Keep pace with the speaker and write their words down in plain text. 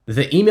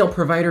The email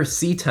provider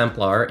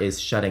C-Templar is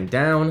shutting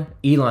down.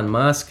 Elon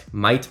Musk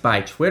might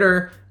buy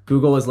Twitter.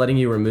 Google is letting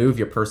you remove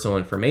your personal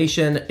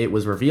information. It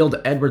was revealed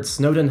Edward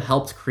Snowden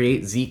helped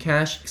create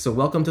Zcash. So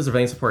welcome to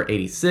Surveillance Report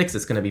 86.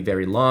 It's going to be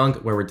very long,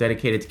 where we're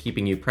dedicated to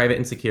keeping you private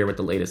and secure with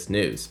the latest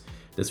news.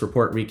 This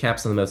report recaps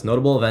some of the most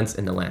notable events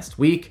in the last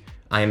week.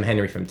 I am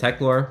Henry from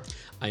Techlore.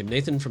 I am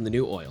Nathan from The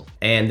New Oil.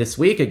 And this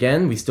week,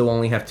 again, we still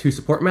only have two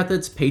support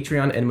methods,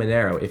 Patreon and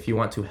Monero. If you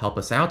want to help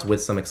us out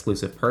with some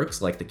exclusive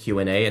perks like the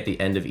Q&A at the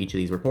end of each of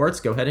these reports,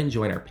 go ahead and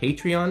join our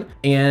Patreon.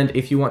 And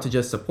if you want to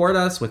just support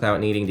us without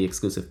needing the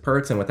exclusive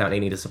perks and without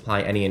needing to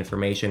supply any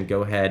information,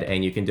 go ahead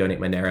and you can donate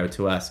Monero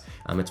to us.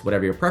 It's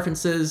whatever your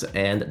preference is,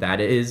 and that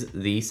is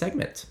the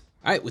segment.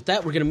 All right, with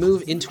that, we're going to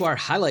move into our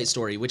highlight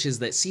story, which is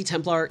that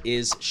C-Templar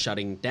is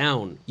shutting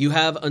down. You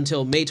have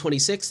until May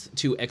 26th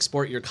to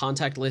export your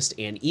contact list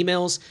and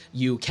emails.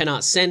 You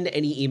cannot send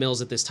any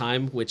emails at this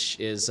time, which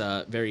is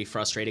very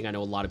frustrating. I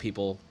know a lot of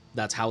people,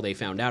 that's how they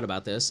found out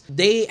about this.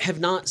 They have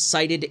not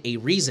cited a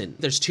reason.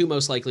 There's two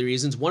most likely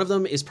reasons. One of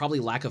them is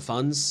probably lack of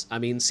funds. I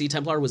mean,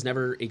 C-Templar was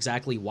never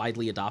exactly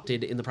widely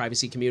adopted in the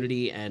privacy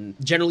community, and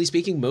generally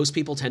speaking, most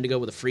people tend to go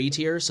with a free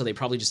tier, so they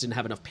probably just didn't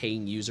have enough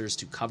paying users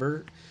to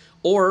cover.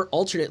 Or,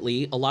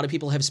 alternately, a lot of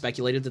people have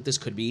speculated that this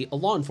could be a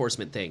law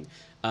enforcement thing.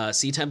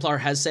 C-Templar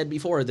has said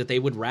before that they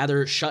would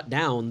rather shut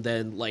down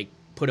than,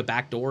 put a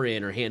backdoor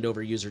in or hand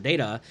over user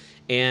data.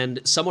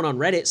 And someone on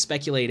Reddit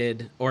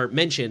speculated or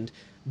mentioned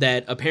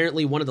that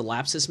apparently one of the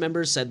Lapsus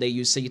members said they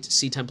use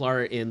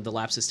C-Templar in the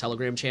Lapsus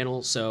Telegram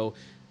channel, so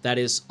that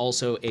is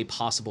also a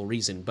possible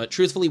reason. But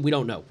truthfully, we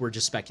don't know. We're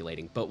just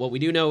speculating. But what we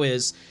do know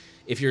is,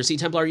 if you're a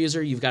C-Templar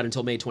user, you've got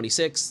until May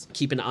 26th.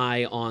 Keep an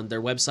eye on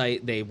their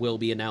website. They will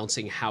be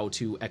announcing how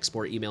to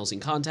export emails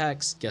and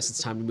contacts. Guess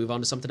it's time to move on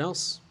to something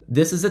else.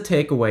 This is a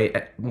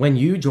takeaway. When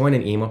you join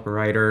an email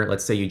provider,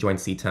 let's say you join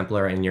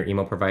C-Templar and your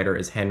email provider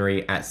is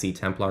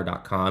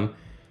henry@ctemplar.com,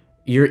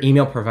 your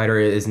email provider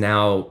is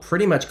now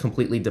pretty much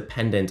completely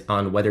dependent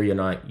on whether or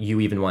not you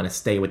even want to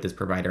stay with this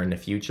provider in the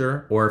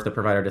future, or if the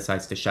provider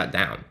decides to shut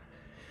down.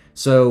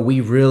 So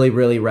we really,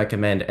 really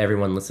recommend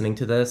everyone listening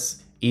to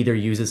this either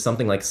uses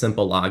something like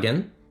Simple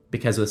Login,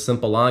 because with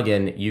Simple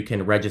Login, you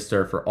can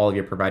register for all of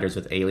your providers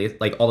with alias,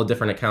 like all the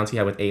different accounts you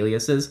have with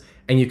aliases,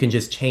 and you can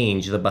just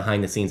change the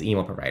behind the scenes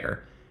email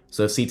provider.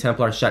 So if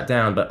C-Templar shut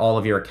down, but all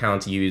of your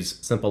accounts use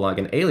Simple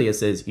Login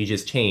aliases, you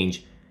just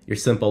change your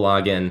Simple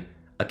Login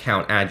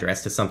account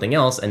address to something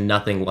else and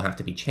nothing will have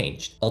to be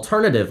changed.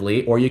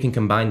 Alternatively, or you can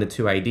combine the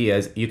two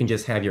ideas, you can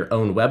just have your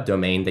own web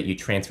domain that you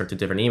transfer to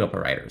different email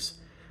providers.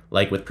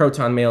 Like with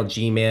ProtonMail,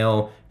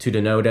 Gmail,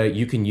 Tutanota,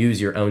 you can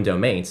use your own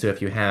domain. So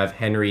if you have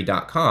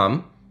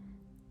henry.com,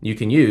 you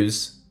can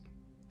use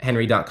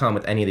henry.com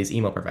with any of these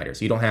email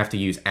providers. You don't have to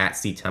use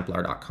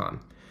 @ctemplar.com.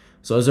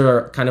 So those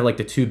are kind of like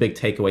the two big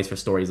takeaways for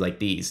stories like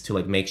these,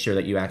 to make sure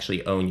that you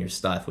actually own your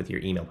stuff with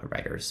your email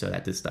providers so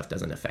that this stuff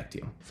doesn't affect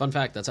you. Fun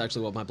fact, that's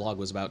actually what my blog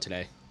was about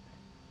today.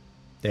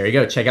 There you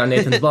go. Check out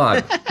Nathan's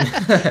blog.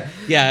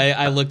 Yeah,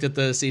 I looked at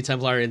the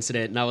C-Templar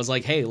incident and I was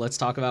like, hey, let's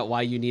talk about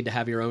why you need to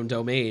have your own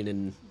domain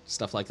and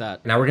stuff like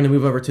that. Now we're going to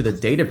move over to the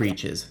data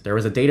breaches. There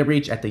was a data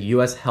breach at the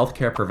U.S.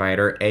 healthcare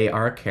provider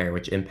ARCare,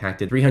 which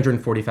impacted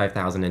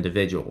 345,000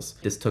 individuals.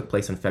 This took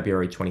place on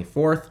February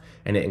 24th,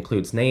 and it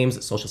includes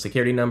names, social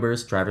security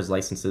numbers, driver's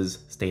licenses,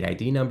 state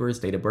ID numbers,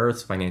 date of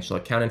births, financial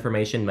account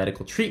information,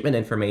 medical treatment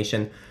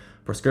information,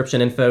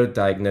 prescription info,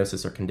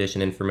 diagnosis or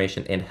condition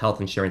information, and health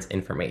insurance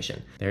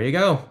information. There you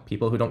go.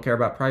 People who don't care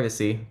about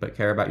privacy, but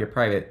care about your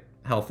private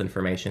health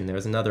information.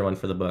 There's another one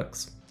for the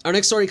books. Our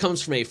next story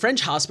comes from a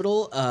French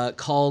hospital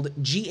called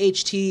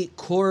GHT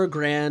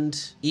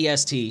Corps-Grand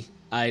EST.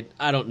 I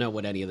don't know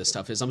what any of this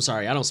stuff is. I'm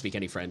sorry, I don't speak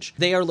any French.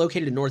 They are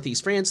located in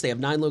Northeast France. They have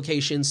 9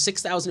 locations,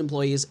 6,000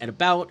 employees, and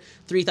about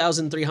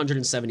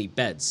 3,370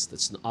 beds.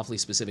 That's awfully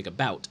specific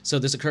about. So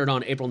this occurred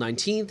on April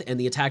 19th, and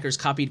the attackers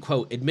copied,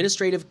 quote,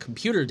 administrative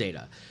computer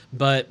data.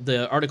 But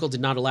the article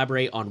did not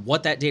elaborate on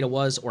what that data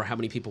was or how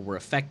many people were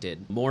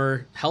affected.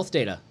 More health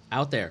data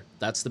out there.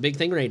 That's the big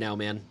thing right now,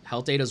 man.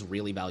 Health data is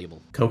really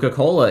valuable.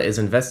 Coca-Cola is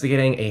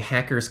investigating a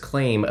hacker's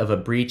claim of a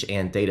breach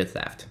and data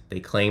theft. They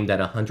claimed that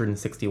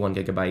 161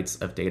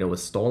 gigabytes of data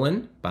was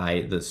stolen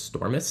by the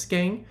Stormus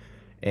gang,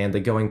 and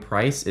the going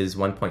price is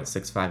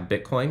 1.65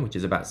 Bitcoin, which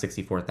is about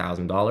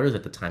 $64,000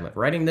 at the time of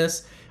writing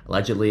this.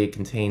 Allegedly, it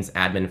contains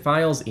admin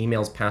files,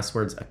 emails,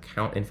 passwords,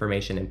 account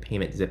information, and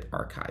payment zip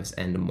archives,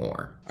 and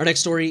more. Our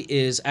next story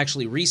is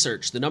actually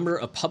research. The number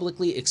of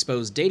publicly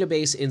exposed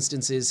database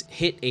instances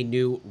hit a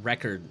new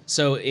record.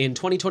 So in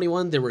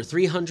 2021, there were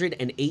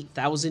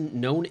 308,000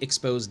 known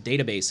exposed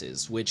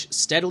databases, which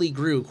steadily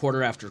grew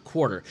quarter after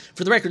quarter.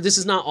 For the record, this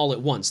is not all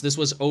at once. This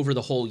was over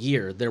the whole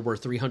year. There were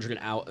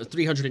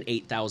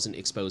 308,000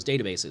 exposed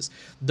databases.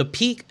 The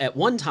peak at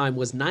one time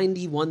was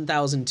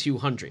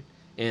 91,200.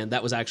 And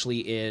that was actually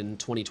in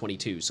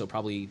 2022, so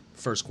probably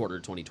first quarter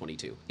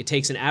 2022. It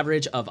takes an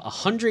average of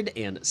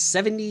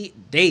 170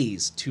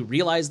 days to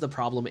realize the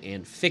problem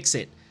and fix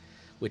it,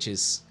 which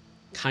is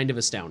kind of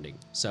astounding.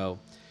 So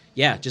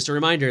yeah, just a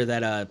reminder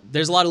that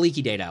there's a lot of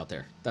leaky data out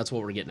there. That's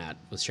what we're getting at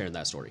with sharing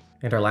that story.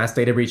 And our last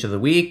data breach of the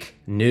week,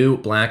 new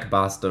Black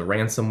Basta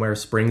ransomware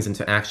springs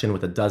into action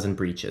with a dozen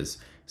breaches.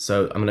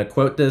 So I'm going to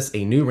quote this: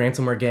 a new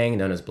ransomware gang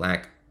known as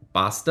Black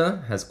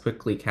Basta has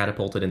quickly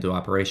catapulted into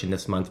operation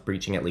this month,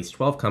 breaching at least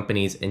 12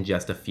 companies in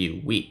just a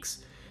few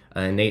weeks.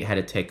 Nate had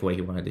a takeaway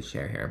he wanted to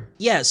share here.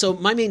 Yeah, so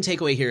my main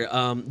takeaway here,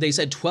 they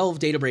said 12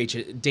 data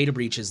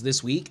breaches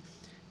this week,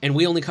 and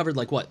we only covered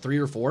like, what, 3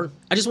 or 4?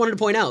 I just wanted to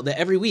point out that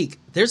every week,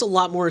 there's a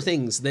lot more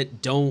things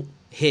that don't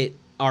hit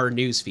our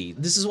newsfeed.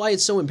 This is why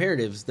it's so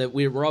imperative that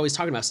we're always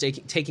talking about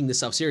taking this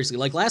stuff seriously.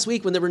 Like last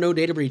week when there were no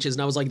data breaches,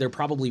 and I was like, there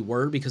probably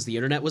were because the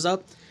internet was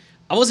up,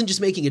 I wasn't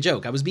just making a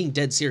joke. I was being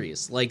dead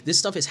serious. Like, this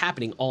stuff is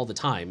happening all the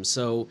time,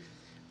 so...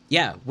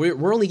 yeah,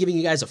 we're only giving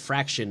you guys a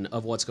fraction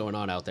of what's going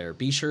on out there.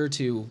 Be sure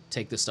to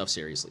take this stuff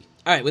seriously.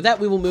 All right, with that,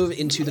 we will move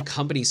into the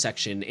company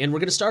section, and we're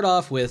going to start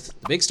off with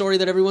the big story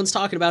that everyone's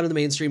talking about in the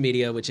mainstream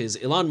media, which is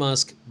Elon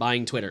Musk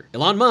buying Twitter.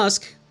 Elon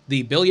Musk,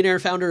 the billionaire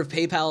founder of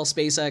PayPal,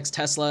 SpaceX,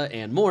 Tesla,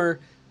 and more,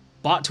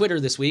 bought Twitter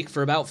this week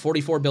for about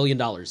 $44 billion,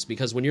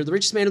 because when you're the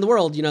richest man in the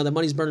world, you know, the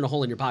money's burning a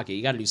hole in your pocket.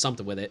 You got to do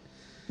something with it.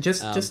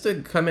 Just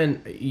to come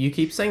in, you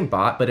keep saying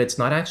bought, but it's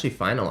not actually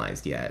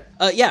finalized yet.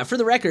 Yeah, for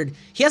the record,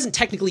 he hasn't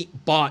technically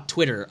bought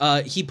Twitter.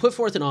 He put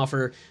forth an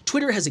offer.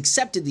 Twitter has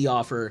accepted the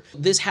offer.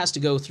 This has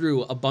to go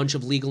through a bunch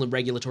of legal and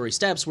regulatory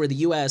steps where the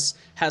U.S.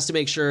 has to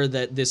make sure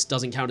that this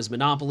doesn't count as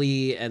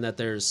monopoly and that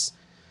there's,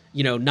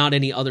 you know, not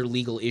any other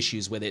legal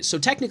issues with it. So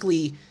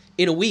technically,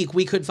 in a week,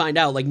 we could find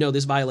out, like, no,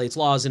 this violates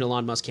laws and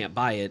Elon Musk can't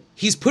buy it.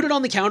 He's put it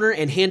on the counter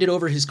and handed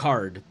over his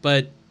card,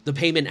 but the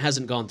payment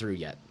hasn't gone through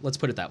yet. Let's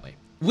put it that way.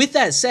 With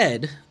that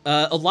said,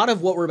 a lot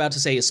of what we're about to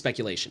say is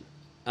speculation.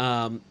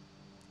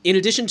 In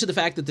addition to the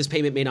fact that this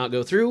payment may not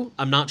go through,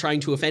 I'm not trying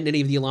to offend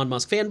any of the Elon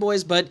Musk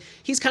fanboys, but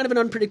he's kind of an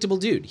unpredictable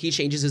dude. He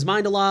changes his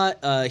mind a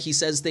lot. He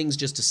says things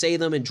just to say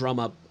them and drum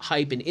up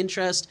hype and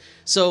interest.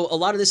 So a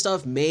lot of this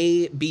stuff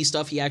may be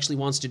stuff he actually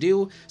wants to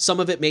do. Some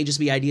of it may just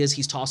be ideas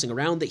he's tossing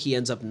around that he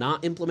ends up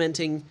not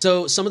implementing.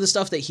 So some of the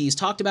stuff that he's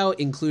talked about,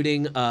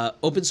 including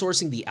open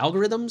sourcing the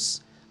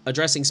algorithms,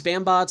 addressing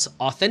spam bots,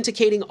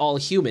 authenticating all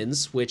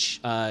humans,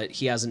 which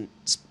he hasn't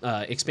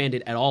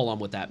expanded at all on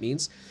what that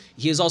means.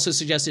 He has also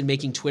suggested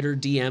making Twitter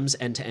DMs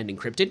end-to-end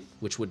encrypted,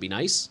 which would be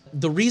nice.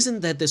 The reason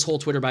that this whole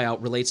Twitter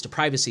buyout relates to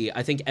privacy,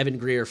 I think Evan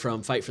Greer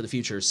from Fight for the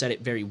Future said it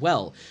very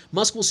well.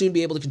 Musk will soon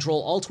be able to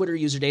control all Twitter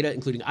user data,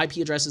 including IP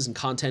addresses and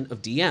content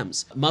of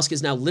DMs. Musk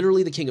is now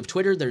literally the king of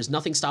Twitter. There's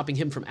nothing stopping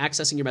him from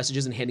accessing your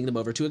messages and handing them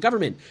over to a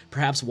government,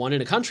 perhaps one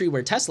in a country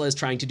where Tesla is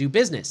trying to do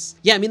business.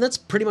 Yeah, I mean, that's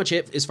pretty much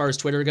it as far as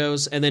Twitter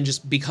goes. And then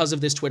just because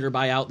of this Twitter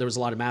buyout, there was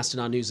a lot of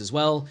Mastodon news as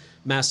well.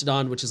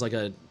 Mastodon, which is like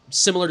a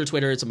similar to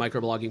Twitter, it's a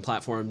microblogging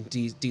platform,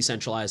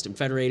 decentralized and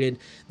federated.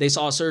 They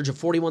saw a surge of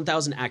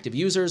 41,000 active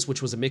users,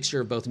 which was a mixture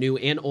of both new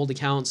and old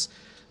accounts.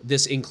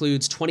 This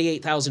includes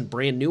 28,000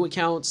 brand new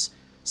accounts.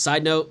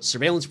 Side note,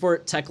 Surveillance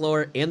Report,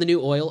 TechLore, and the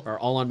new Oil are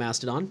all on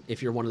Mastodon,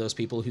 if you're one of those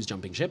people who's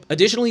jumping ship.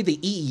 Additionally, the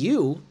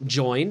EU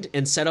joined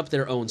and set up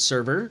their own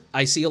server.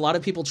 I see a lot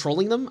of people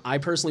trolling them. I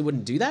personally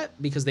wouldn't do that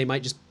because they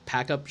might just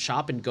pack up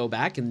shop and go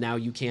back, and now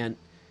you can't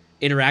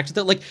interact with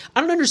it. Like, I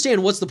don't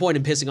understand what's the point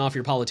in pissing off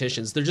your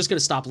politicians. They're just going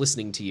to stop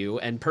listening to you,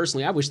 and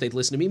personally, I wish they'd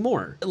listen to me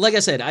more. Like I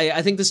said,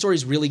 I think this story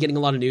is really getting a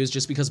lot of news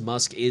just because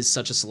Musk is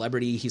such a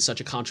celebrity. He's such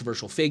a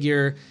controversial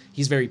figure.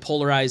 He's very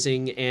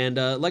polarizing, and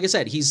like I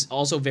said, he's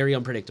also very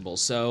unpredictable.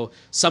 So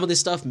some of this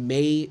stuff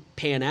may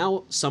pan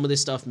out, some of this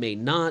stuff may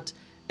not,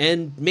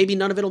 and maybe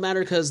none of it'll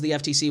matter because the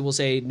FTC will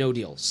say no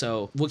deal.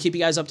 So we'll keep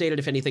you guys updated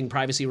if anything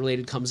privacy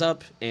related comes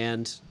up,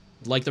 and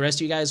like the rest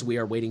of you guys, we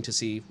are waiting to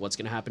see what's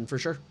going to happen for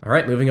sure. All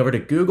right, moving over to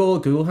Google.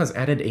 Google has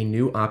added a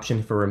new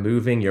option for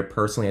removing your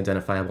personally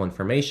identifiable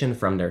information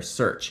from their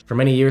search. For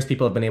many years,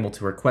 people have been able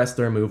to request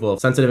the removal of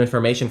sensitive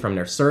information from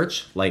their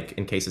search, like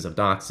in cases of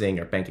doxing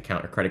or bank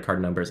account or credit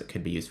card numbers, it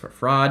could be used for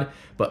fraud.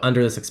 But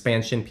under this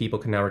expansion, people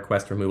can now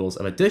request removals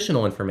of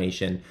additional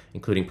information,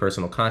 including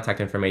personal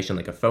contact information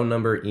like a phone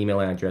number,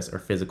 email address, or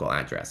physical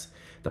address.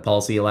 The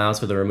policy allows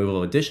for the removal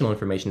of additional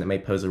information that may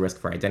pose a risk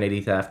for identity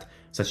theft,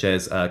 such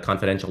as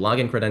confidential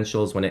login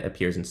credentials when it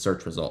appears in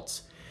search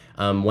results.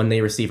 When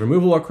they receive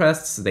removal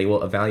requests, they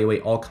will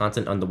evaluate all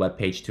content on the web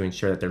page to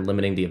ensure that they're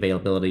limiting the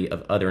availability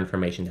of other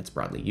information that's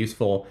broadly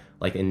useful,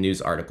 like in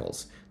news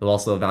articles. They'll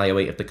also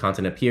evaluate if the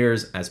content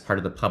appears as part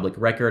of the public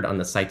record on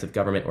the sites of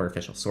government or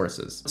official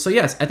sources. So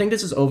yes, I think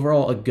this is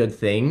overall a good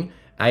thing.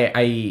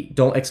 I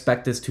don't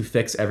expect this to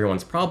fix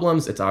everyone's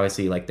problems. It's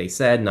obviously, like they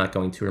said, not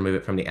going to remove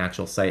it from the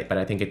actual site, but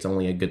I think it's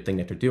only a good thing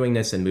that they're doing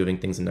this and moving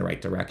things in the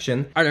right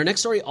direction. All right, our next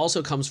story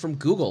also comes from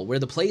Google, where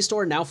the Play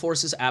Store now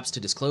forces apps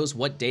to disclose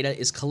what data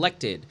is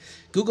collected.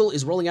 Google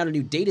is rolling out a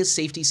new data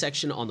safety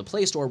section on the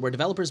Play Store where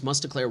developers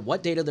must declare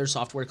what data their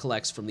software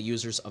collects from the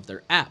users of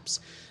their apps.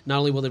 Not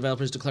only will the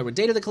developers declare what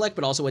data they collect,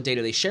 but also what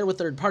data they share with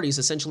third parties,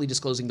 essentially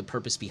disclosing the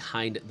purpose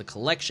behind the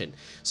collection.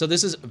 So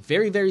this is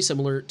very, very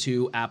similar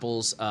to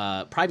Apple's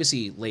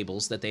privacy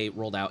labels that they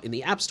rolled out in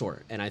the App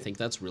Store, and I think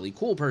that's really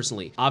cool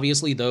personally.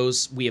 Obviously,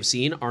 those we have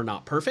seen are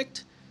not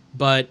perfect,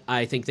 but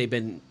I think they've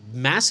been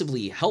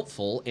massively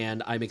helpful,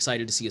 and I'm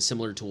excited to see a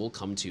similar tool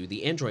come to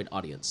the Android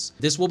audience.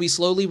 This will be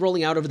slowly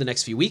rolling out over the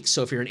next few weeks,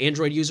 so if you're an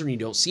Android user and you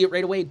don't see it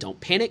right away, don't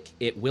panic.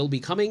 It will be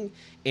coming,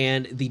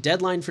 and the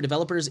deadline for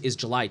developers is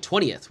July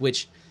 20th,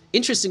 which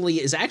interestingly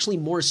is actually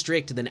more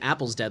strict than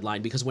Apple's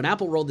deadline, because when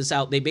Apple rolled this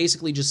out, they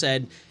basically just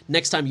said,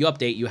 next time you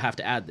update, you have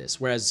to add this.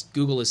 Whereas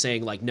Google is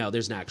saying, like, no,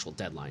 there's an actual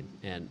deadline.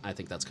 And I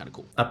think that's kind of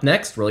cool. Up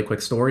next, really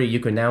quick story, you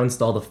can now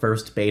install the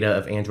first beta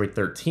of Android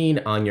 13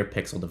 on your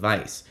Pixel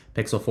device.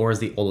 Pixel 4 is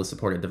the oldest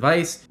supported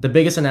device. The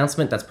biggest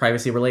announcement that's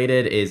privacy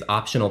related is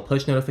optional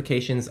push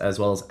notifications as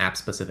well as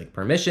app-specific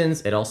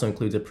permissions. It also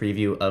includes a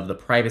preview of the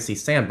privacy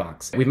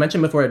sandbox. We've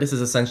mentioned before that this is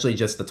essentially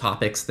just the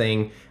topics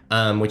thing,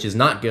 which is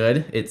not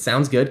good. It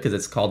sounds good because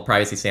it's called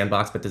privacy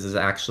sandbox, but this is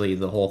actually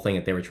the whole thing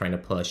that they were trying to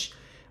push,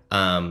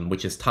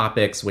 which is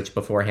topics, which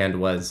beforehand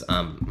was,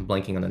 I'm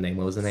blanking on the name.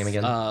 What was the name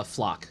again?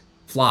 Flock.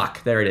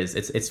 Flock, there it is.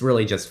 It's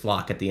really just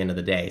Flock at the end of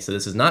the day. So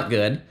this is not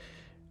good.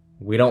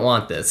 We don't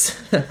want this.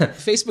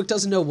 Facebook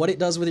doesn't know what it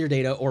does with your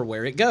data or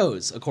where it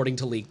goes, according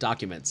to leaked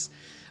documents.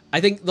 I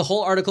think the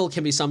whole article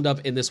can be summed up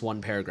in this one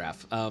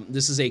paragraph.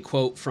 This is a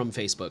quote from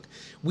Facebook.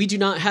 "We do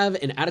not have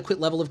an adequate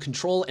level of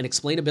control and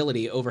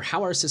explainability over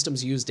how our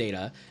systems use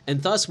data,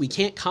 and thus we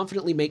can't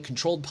confidently make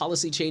controlled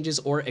policy changes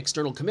or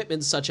external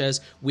commitments such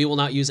as, we will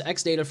not use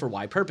X data for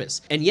Y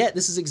purpose. And yet,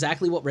 this is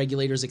exactly what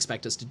regulators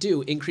expect us to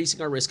do, increasing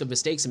our risk of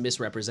mistakes and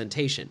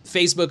misrepresentation."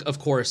 Facebook, of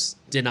course,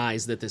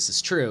 denies that this is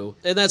true.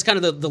 And that's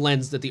kind of the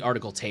lens that the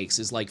article takes,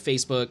 is like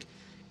Facebook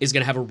is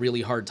going to have a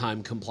really hard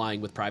time complying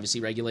with privacy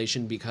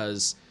regulation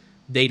because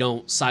they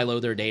don't silo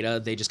their data.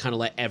 They just kind of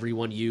let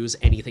everyone use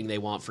anything they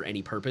want for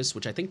any purpose,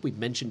 which I think we've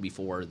mentioned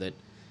before that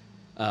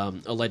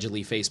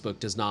allegedly Facebook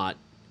does not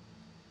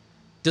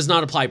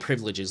apply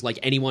privileges. Like,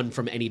 anyone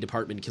from any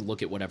department can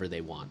look at whatever they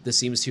want. This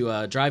seems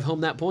to drive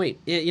home that point.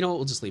 You know what?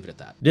 We'll just leave it at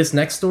that. This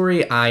next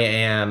story I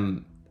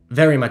am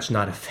very much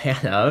not a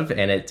fan of,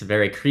 and it's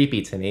very creepy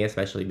to me,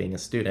 especially being a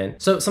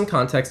student. So some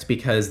context,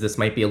 because this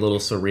might be a little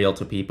surreal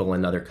to people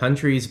in other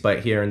countries, but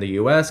here in the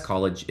US,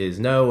 college is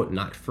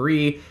not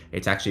free.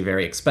 It's actually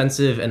very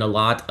expensive, and a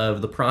lot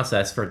of the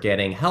process for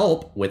getting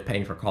help with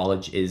paying for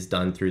college is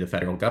done through the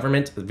federal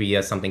government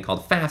via something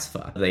called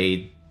FAFSA.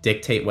 They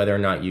dictate whether or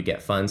not you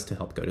get funds to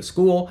help go to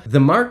school. The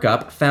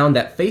markup found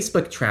that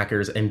Facebook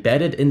trackers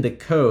embedded in the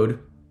code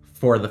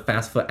for the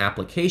FAFSA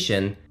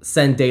application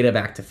send data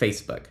back to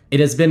Facebook.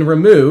 It has been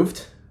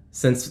removed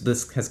since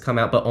this has come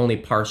out, but only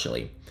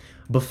partially.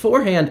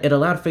 Beforehand, it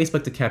allowed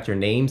Facebook to capture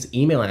names,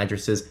 email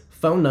addresses,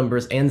 phone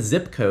numbers, and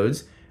zip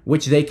codes,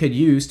 which they could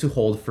use to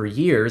hold for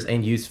years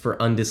and use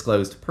for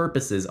undisclosed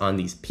purposes on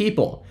these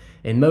people.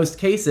 In most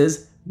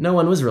cases, no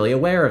one was really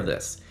aware of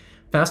this.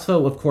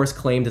 FAFSA, of course,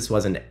 claimed this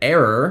was an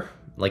error,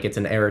 like it's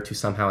an error to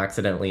somehow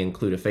accidentally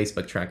include a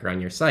Facebook tracker on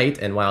your site,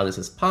 and while this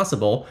is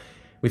possible,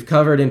 we've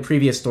covered in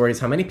previous stories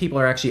how many people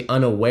are actually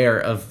unaware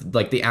of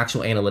like the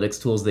actual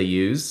analytics tools they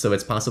use. So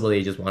it's possible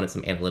they just wanted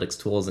some analytics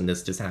tools and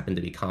this just happened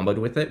to be comboed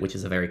with it, which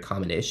is a very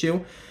common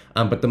issue.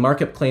 But the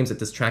markup claims that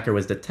this tracker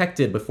was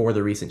detected before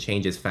the recent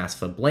changes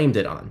FAFSA blamed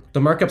it on.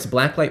 The markup's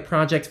Blacklight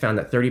project found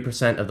that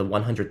 30% of the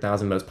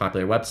 100,000 most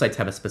popular websites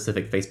have a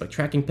specific Facebook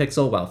tracking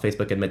pixel, while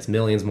Facebook admits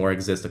millions more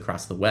exist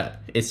across the web.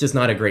 It's just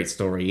not a great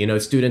story. You know,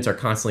 students are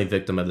constantly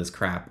victim of this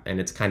crap, and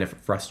it's kind of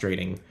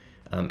frustrating.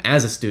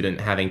 As a student,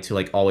 having to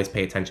like always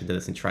pay attention to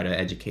this and try to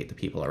educate the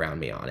people around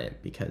me on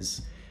it,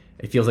 because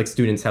it feels like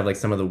students have like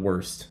some of the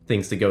worst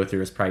things to go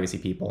through as privacy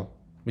people,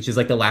 which is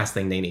like the last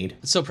thing they need.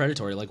 It's so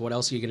predatory. Like, what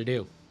else are you going to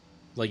do?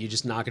 Like, you're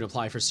just not going to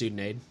apply for student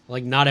aid?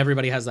 Like, not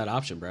everybody has that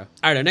option, bro. All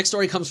right, our next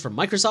story comes from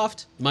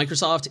Microsoft.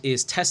 Microsoft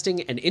is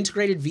testing an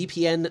integrated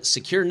VPN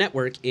secure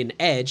network in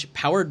Edge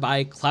powered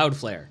by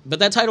Cloudflare. But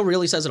that title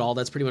really says it all.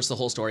 That's pretty much the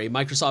whole story.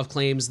 Microsoft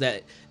claims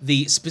that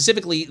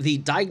specifically the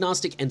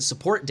diagnostic and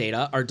support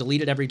data are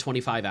deleted every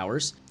 25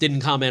 hours. Didn't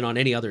comment on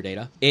any other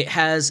data.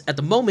 At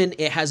the moment,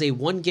 it has a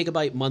 1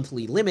 gigabyte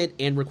monthly limit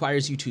and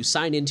requires you to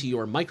sign into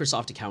your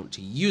Microsoft account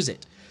to use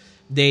it.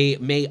 They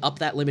may up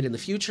that limit in the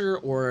future,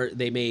 or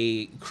they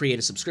may create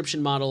a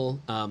subscription model.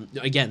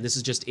 Again, this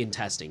is just in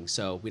testing,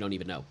 so we don't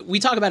even know. We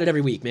talk about it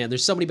every week, man.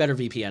 There's so many better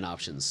VPN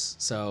options,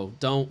 so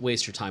don't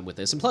waste your time with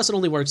this. And plus, it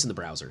only works in the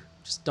browser.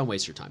 Just don't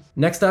waste your time.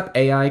 Next up,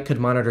 AI could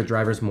monitor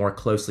drivers more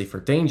closely for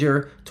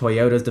danger.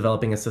 Toyota's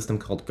developing a system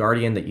called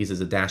Guardian that uses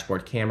a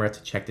dashboard camera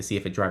to check to see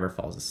if a driver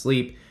falls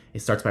asleep.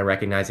 It starts by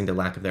recognizing the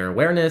lack of their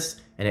awareness,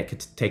 and it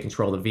could take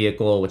control of the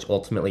vehicle, which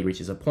ultimately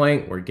reaches a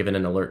point where, given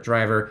an alert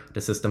driver,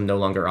 the system no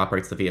longer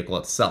operates the vehicle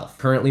itself.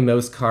 Currently,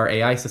 most car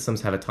AI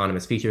systems have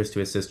autonomous features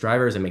to assist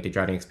drivers and make the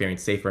driving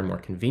experience safer and more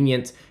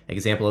convenient.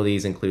 Example of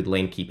these include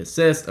lane keep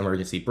assist,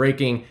 emergency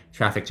braking,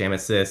 traffic jam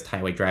assist,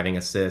 highway driving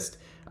assist,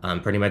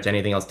 pretty much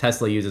anything else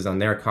Tesla uses on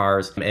their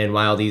cars. And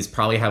while these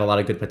probably have a lot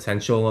of good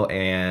potential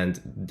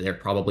and they're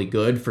probably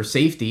good for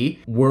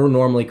safety, we're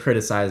normally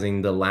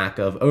criticizing the lack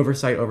of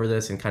oversight over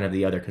this and kind of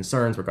the other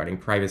concerns regarding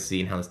privacy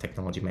and how this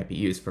technology might be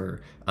used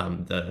for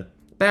the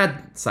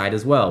bad side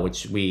as well,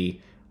 which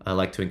we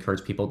like to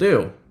encourage people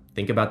do.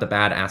 Think about the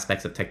bad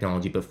aspects of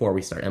technology before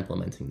we start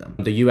implementing them.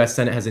 The US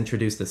Senate has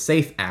introduced the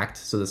SAFE Act,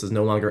 so this is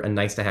no longer a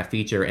nice-to-have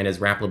feature and is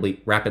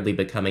rapidly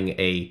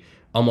becoming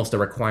almost a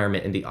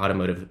requirement in the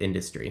automotive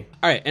industry.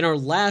 All right, and our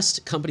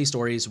last company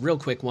story is a real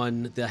quick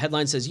one. The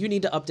headline says you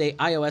need to update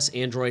iOS,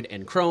 Android,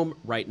 and Chrome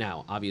right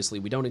now. Obviously,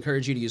 we don't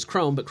encourage you to use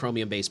Chrome, but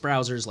Chromium-based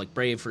browsers like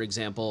Brave, for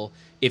example,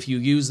 if you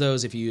use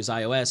those, if you use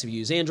iOS, if you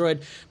use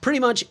Android, pretty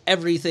much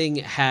everything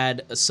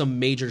had some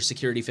major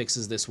security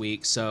fixes this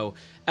week. So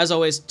as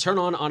always, turn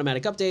on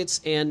automatic updates,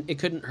 and it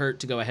couldn't hurt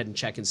to go ahead and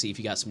check and see if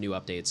you got some new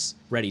updates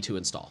ready to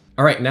install.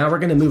 All right, now we're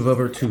going to move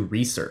over to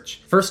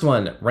research. First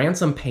one,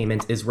 ransom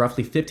payment is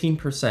roughly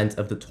 15%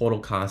 of the total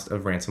cost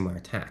of ransomware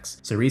attacks.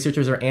 So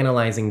researchers are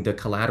analyzing the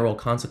collateral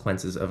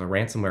consequences of a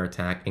ransomware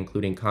attack,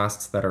 including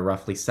costs that are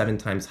roughly 7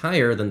 times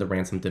higher than the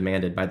ransom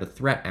demanded by the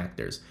threat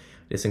actors.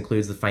 This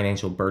includes the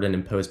financial burden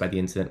imposed by the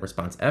incident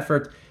response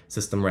effort,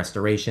 system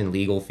restoration,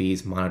 legal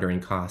fees, monitoring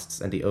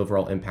costs, and the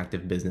overall impact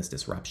of business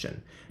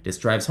disruption. This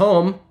drives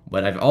home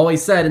what I've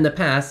always said in the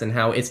past and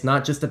how it's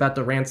not just about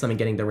the ransom and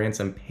getting the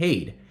ransom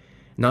paid.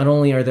 Not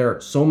only are there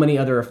so many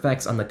other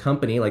effects on the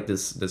company like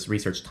this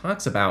research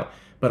talks about,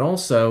 but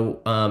also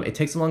it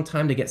takes a long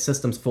time to get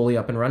systems fully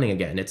up and running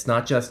again. It's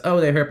not just, oh,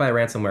 they're hurt by a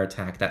ransomware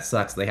attack, that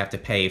sucks, they have to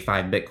pay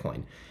 5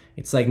 Bitcoin.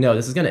 It's like, no,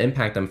 this is going to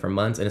impact them for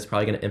months, and it's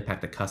probably going to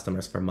impact the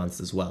customers for months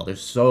as well.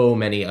 There's so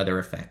many other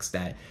effects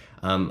that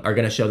are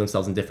going to show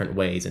themselves in different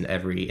ways in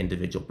every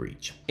individual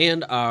breach.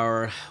 And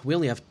we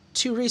only have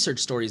 2 research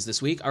stories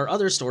this week. Our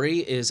other story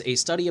is a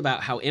study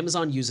about how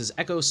Amazon uses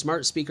Echo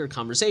smart speaker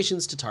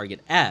conversations to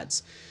target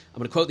ads. I'm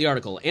going to quote the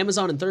article.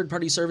 Amazon and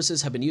third-party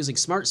services have been using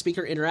smart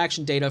speaker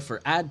interaction data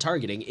for ad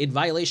targeting in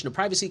violation of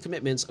privacy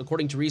commitments,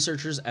 according to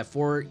researchers at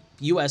 4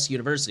 U.S.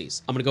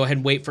 universities. I'm going to go ahead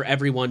and wait for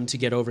everyone to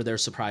get over their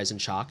surprise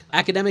and shock.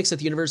 Academics at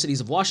the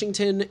universities of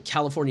Washington,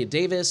 California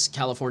Davis,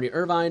 California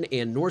Irvine,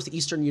 and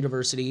Northeastern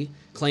University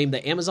claim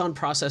that Amazon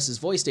processes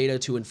voice data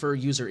to infer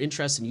user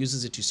interest and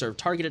uses it to serve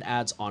targeted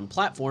ads on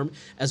platform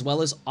as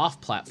well as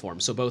off-platform,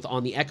 so both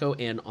on the Echo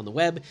and on the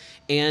web.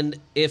 And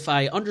if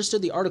I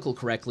understood the article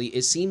correctly,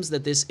 it seems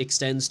that this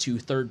extends to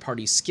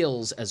third-party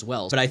skills as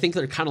well. But I think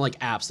they're kind of like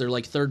apps. They're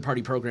like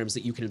third-party programs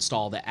that you can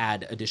install that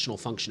add additional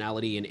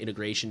functionality and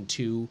integration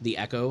to the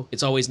Echo.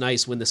 It's always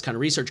nice when this kind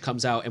of research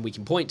comes out and we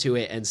can point to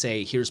it and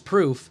say, here's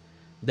proof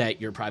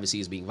that your privacy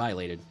is being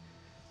violated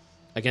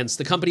against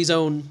the company's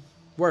own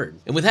word.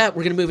 And with that,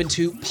 we're going to move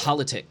into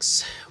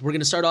politics. We're going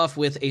to start off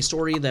with a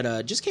story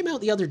that just came out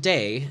the other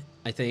day,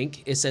 I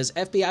think. It says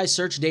FBI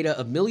search data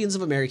of millions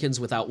of Americans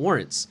without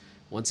warrants.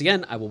 Once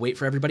again, I will wait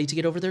for everybody to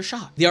get over their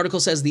shock. The article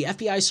says the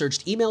FBI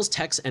searched emails,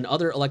 texts, and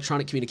other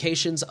electronic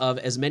communications of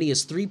as many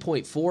as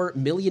 3.4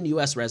 million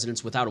U.S.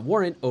 residents without a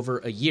warrant over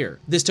a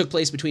year. This took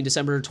place between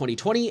December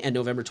 2020 and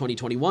November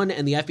 2021,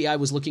 and the FBI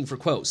was looking for,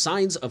 quote,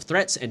 signs of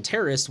threats and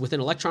terrorists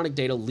within electronic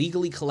data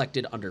legally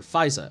collected under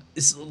FISA.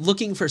 It's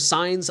looking for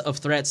signs of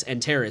threats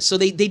and terrorists. So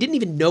they didn't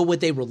even know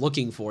what they were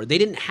looking for. They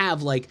didn't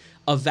have, like,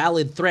 a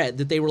valid threat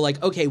that they were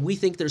like, okay, we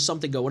think there's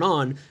something going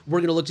on. We're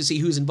going to look to see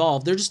who's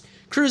involved. They're just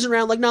cruising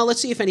around like, no,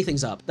 let's see if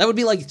anything's up. That would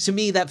be like, to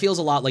me, that feels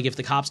a lot like if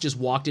the cops just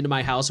walked into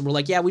my house and were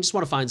like, yeah, we just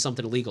want to find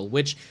something illegal,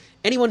 which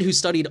anyone who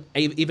studied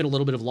even a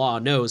little bit of law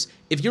knows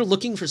if you're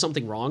looking for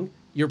something wrong,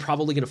 you're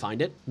probably going to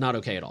find it. Not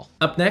okay at all.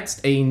 Up next,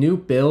 a new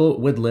bill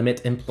would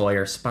limit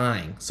employer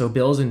spying. So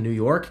bills in New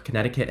York,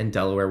 Connecticut, and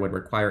Delaware would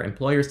require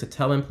employers to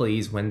tell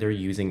employees when they're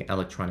using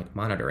electronic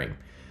monitoring.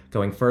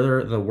 Going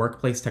further, the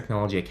Workplace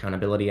Technology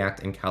Accountability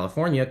Act in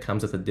California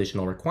comes with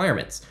additional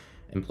requirements.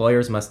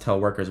 Employers must tell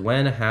workers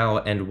when, how,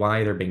 and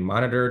why they're being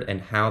monitored and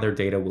how their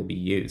data will be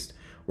used.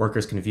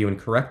 Workers can view and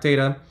correct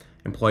data.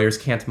 Employers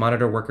can't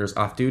monitor workers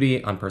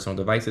off-duty, on personal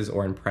devices,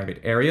 or in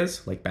private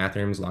areas, like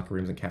bathrooms, locker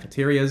rooms, and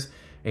cafeterias.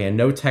 And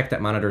no tech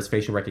that monitors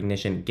facial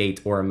recognition,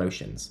 gait, or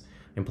emotions.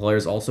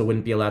 Employers also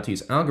wouldn't be allowed to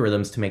use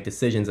algorithms to make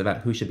decisions about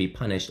who should be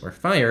punished or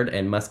fired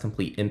and must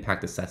complete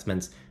impact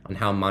assessments on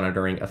how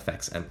monitoring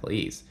affects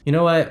employees. You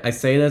know what? I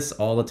say this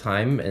all the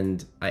time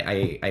and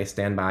I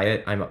stand by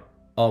it. I'm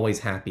always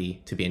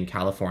happy to be in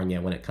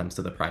California when it comes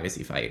to the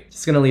privacy fight.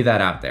 Just gonna leave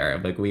that out there.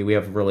 Like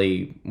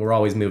we're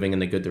always moving in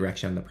the good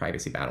direction in the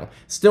privacy battle.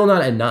 Still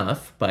not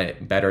enough,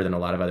 but better than a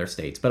lot of other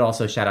states. But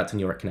also shout out to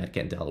New York,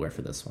 Connecticut, and Delaware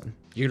for this one.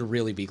 You're gonna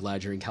really be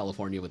glad you're in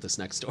California with this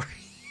next story.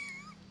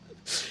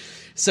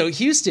 So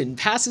Houston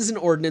passes an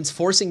ordinance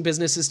forcing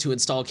businesses to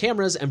install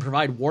cameras and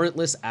provide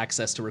warrantless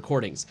access to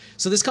recordings.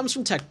 So this comes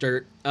from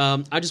TechDirt.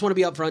 I just want to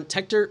be upfront.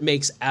 TechDirt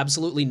makes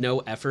absolutely no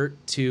effort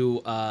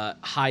to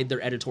hide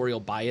their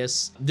editorial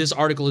bias. This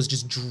article is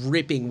just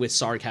dripping with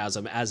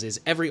sarcasm, as is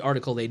every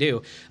article they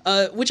do,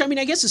 which I mean,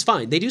 I guess is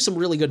fine. They do some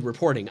really good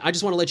reporting. I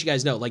just want to let you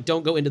guys know, like,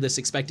 don't go into this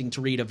expecting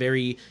to read a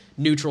very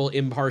neutral,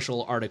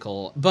 impartial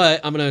article. But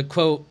I'm going to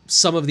quote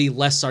some of the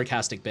less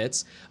sarcastic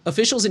bits.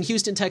 Officials in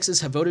Houston,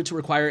 Texas have voted to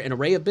require an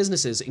array array of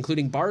businesses,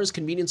 including bars,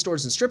 convenience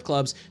stores, and strip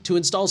clubs, to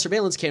install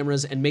surveillance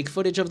cameras and make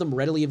footage of them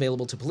readily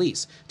available to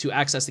police. To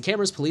access the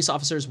cameras, police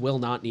officers will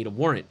not need a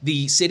warrant.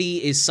 The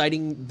city is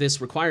citing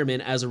this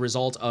requirement as a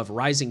result of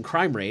rising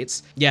crime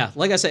rates. Yeah,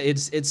 like I said,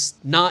 it's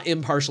not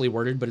impartially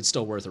worded, but it's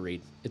still worth a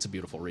read. It's a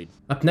beautiful read.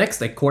 Up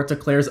next, a court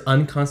declares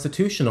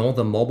unconstitutional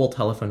the mobile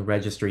telephone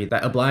registry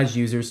that obliged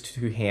users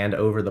to hand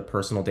over the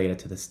personal data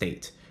to the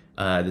state.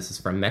 This is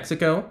from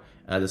Mexico.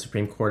 The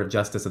Supreme Court of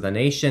Justice of the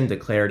nation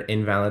declared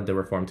invalid the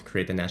reform to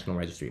create the National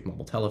Registry of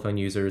Mobile Telephone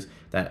Users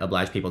that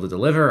oblige people to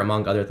deliver,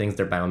 among other things,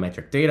 their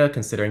biometric data,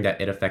 considering that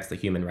it affects the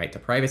human right to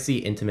privacy,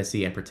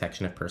 intimacy, and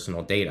protection of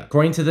personal data.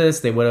 According to this,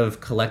 they would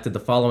have collected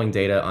the following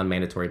data on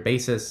mandatory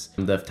basis: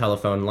 the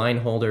telephone line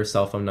holder,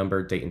 cell phone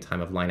number, date and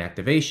time of line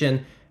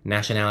activation,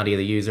 nationality of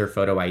the user,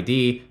 photo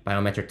ID,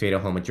 biometric data,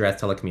 home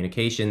address,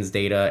 telecommunications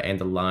data, and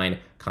the line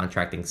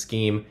contracting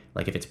scheme,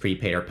 like if it's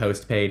prepaid or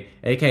postpaid,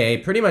 aka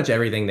pretty much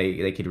everything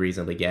they could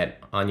reasonably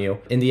get on you.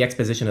 In the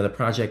exposition of the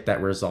project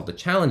that resolved the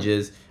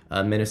challenges,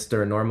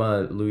 Minister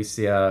Norma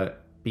Lucia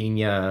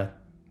Pina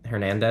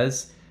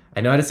Hernandez,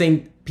 I know how to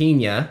say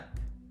Pina,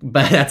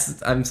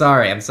 but I'm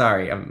sorry,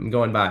 I'm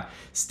going by,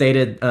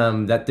 stated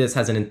that this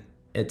has an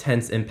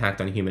intense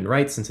impact on human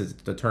rights, since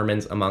it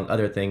determines, among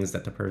other things,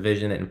 that the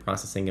provision and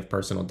processing of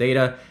personal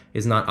data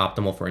is not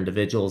optimal for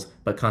individuals,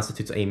 but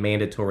constitutes a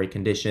mandatory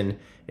condition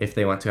if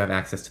they want to have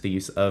access to the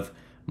use of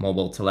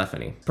mobile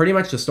telephony. Pretty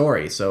much the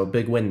story, so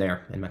big win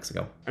there in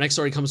Mexico. Our next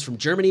story comes from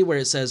Germany, where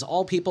it says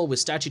all people with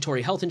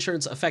statutory health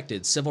insurance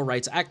affected. Civil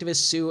rights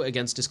activists sue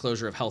against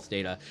disclosure of health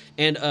data.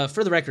 And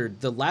for the record,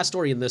 the last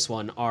story in this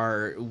one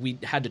we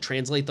had to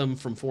translate them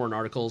from foreign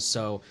articles,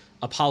 so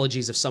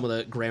apologies if some of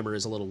the grammar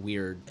is a little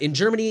weird. In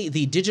Germany,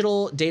 the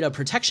Digital Data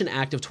Protection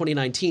Act of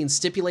 2019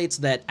 stipulates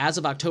that as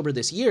of October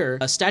this year,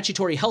 a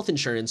statutory health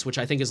insurance, which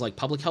I think is like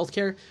public health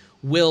care,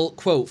 will,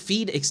 quote,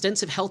 feed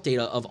extensive health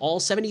data of all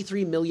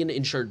 73 million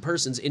insured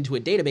persons into a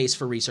database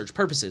for research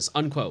purposes,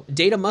 unquote.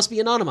 Data must be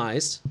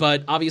anonymized,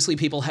 but obviously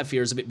people have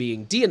fears of it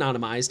being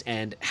de-anonymized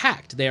and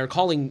hacked. They are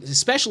calling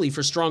especially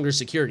for stronger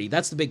security.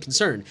 That's the big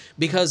concern,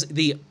 because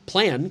the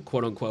plan,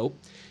 quote unquote,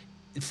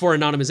 for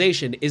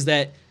anonymization is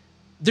that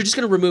they're just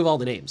going to remove all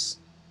the names.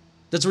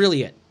 That's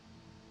really it.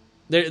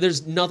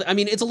 There's nothing. I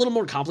mean, it's a little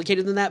more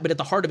complicated than that, but at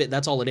the heart of it,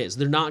 that's all it is.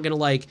 They're not going to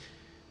like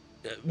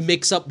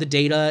mix up the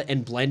data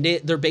and blend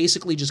it. They're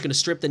basically just going to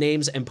strip the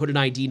names and put an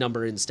ID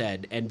number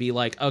instead and be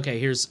like, okay,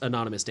 here's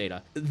anonymous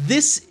data.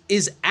 This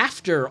is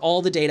after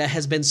all the data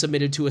has been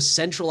submitted to a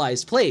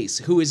centralized place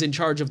who is in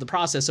charge of the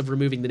process of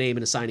removing the name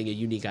and assigning a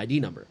unique ID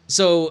number.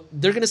 So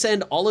they're going to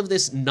send all of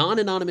this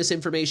non-anonymous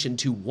information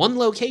to one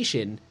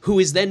location, who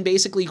is then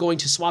basically going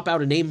to swap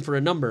out a name for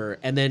a number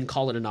and then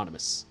call it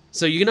anonymous.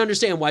 So you can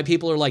understand why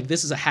people are like,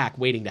 this is a hack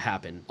waiting to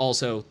happen.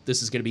 Also,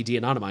 this is going to be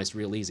de-anonymized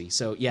real easy.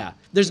 So yeah,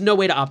 there's no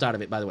way to opt out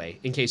of it, by the way,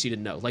 in case you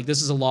didn't know. Like,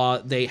 this is a law.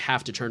 They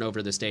have to turn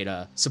over this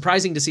data.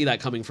 Surprising to see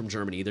that coming from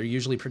Germany. They're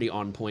usually pretty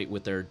on point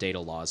with their data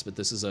laws, but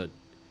this is a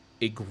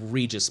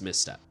egregious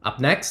misstep. Up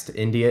next,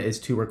 India is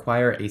to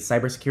require a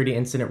cybersecurity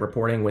incident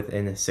reporting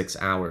within 6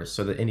 hours.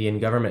 So the Indian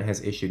government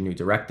has issued new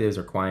directives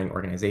requiring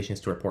organizations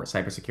to report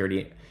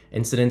cybersecurity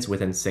incidents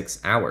within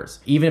 6 hours,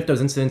 even if those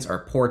incidents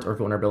are port or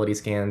vulnerability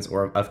scans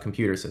or of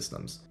computer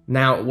systems.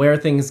 Now, where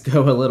things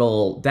go a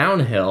little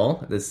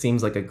downhill, this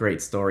seems like a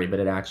great story, but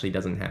it actually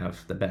doesn't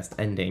have the best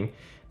ending.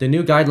 The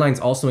new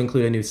guidelines also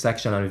include a new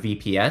section on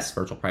VPS,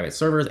 virtual private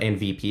servers, and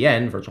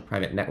VPN, virtual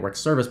private network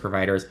service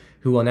providers,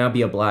 who will now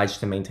be obliged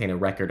to maintain a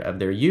record of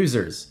their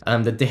users.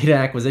 The data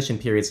acquisition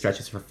period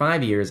stretches for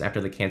 5 years after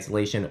the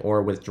cancellation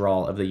or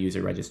withdrawal of the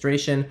user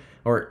registration,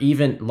 or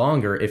even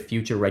longer if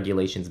future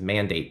regulations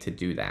mandate to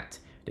do that.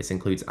 This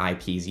includes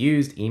IPs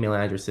used, email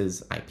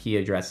addresses,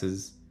 IP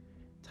addresses,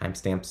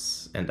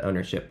 timestamps, and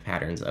ownership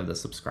patterns of the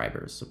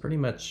subscribers. So pretty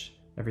much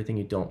everything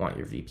you don't want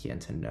your VPN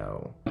to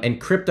know.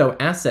 And crypto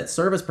asset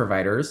service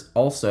providers,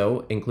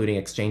 also including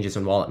exchanges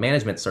and wallet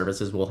management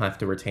services, will have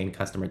to retain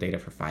customer data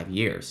for 5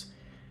 years.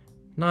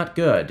 Not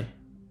good.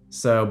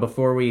 So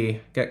before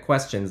we get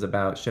questions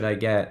about should I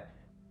get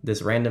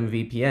this random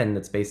VPN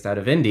that's based out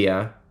of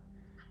India,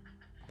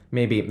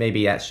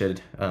 maybe that should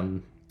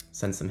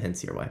send some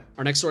hints your way.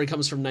 Our next story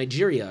comes from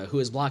Nigeria, who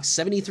has blocked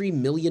 73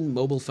 million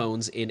mobile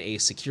phones in a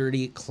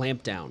security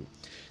clampdown.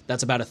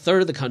 That's about a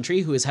third of the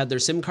country who has had their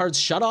SIM cards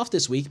shut off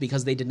this week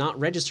because they did not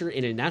register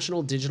in a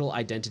national digital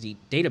identity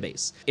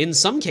database. In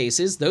some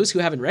cases, those who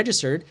haven't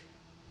registered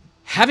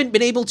haven't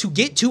been able to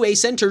get to a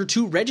center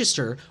to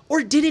register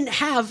or didn't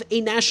have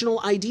a national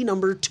ID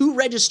number to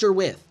register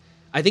with.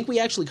 I think we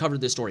actually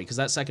covered this story because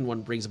that second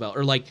one rings a bell.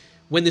 Or like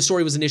when the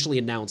story was initially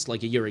announced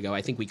like a year ago,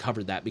 I think we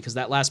covered that because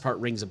that last part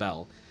rings a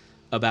bell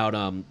about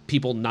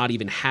people not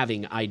even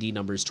having ID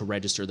numbers to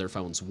register their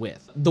phones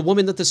with. The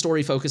woman that the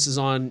story focuses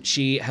on,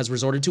 she has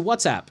resorted to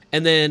WhatsApp.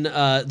 And then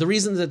the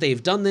reason that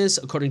they've done this,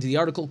 according to the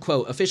article,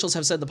 quote, officials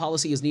have said the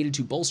policy is needed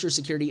to bolster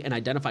security and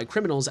identify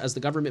criminals as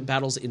the government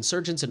battles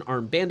insurgents and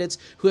armed bandits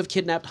who have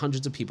kidnapped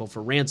hundreds of people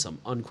for ransom,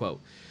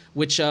 unquote.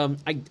 Which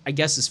I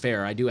guess is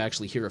fair. I do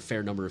actually hear a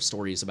fair number of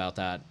stories about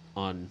that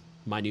on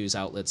my news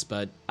outlets,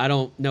 but I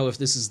don't know if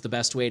this is the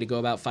best way to go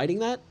about fighting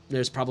that.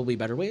 There's probably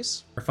better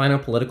ways. Our final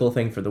political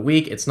thing for the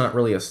week, it's not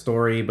really a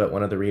story, but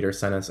one of the readers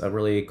sent us a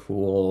really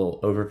cool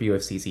overview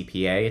of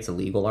CCPA. It's a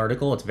legal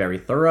article. It's very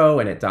thorough,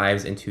 and it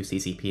dives into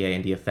CCPA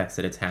and the effects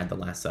that it's had the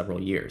last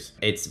several years.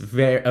 It's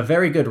a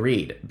very good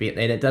read, and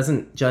it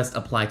doesn't just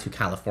apply to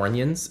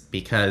Californians,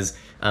 because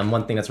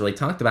one thing that's really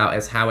talked about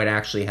is how it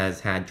actually has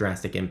had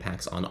drastic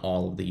impacts on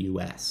all of the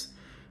U.S.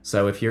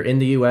 So if you're in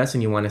the US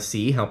and you want to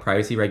see how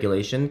privacy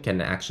regulation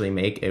can actually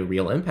make a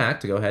real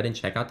impact, go ahead and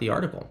check out the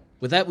article.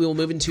 With that, we will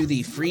move into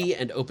the free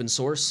and open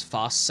source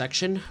FOSS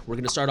section. We're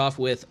going to start off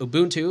with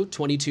Ubuntu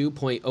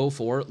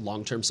 22.04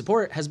 long-term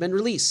support has been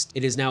released.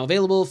 It is now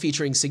available,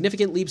 featuring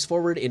significant leaps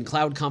forward in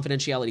cloud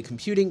confidentiality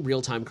computing,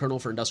 real-time kernel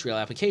for industrial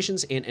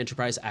applications, and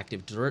enterprise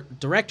active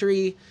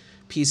directory,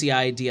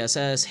 PCI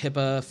DSS,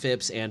 HIPAA,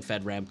 FIPS, and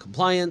FedRAMP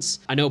compliance.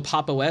 I know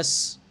Pop!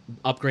 OS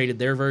upgraded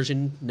their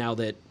version now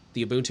that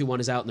the Ubuntu one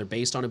is out, and they're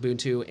based on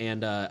Ubuntu,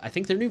 and I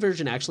think their new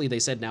version, actually, they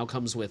said now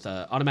comes with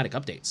automatic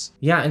updates.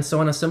 Yeah, and so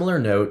on a similar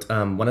note,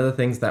 one of the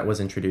things that was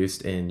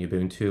introduced in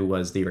Ubuntu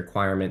was the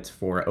requirement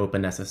for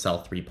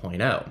OpenSSL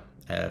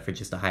 3.0 for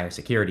just a higher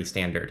security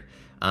standard.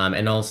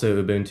 And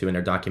also Ubuntu in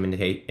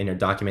their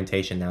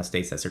documentation now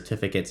states that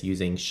certificates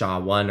using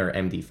SHA-1 or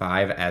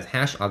MD5 as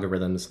hash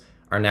algorithms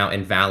are now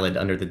invalid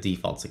under the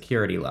default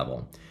security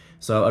level.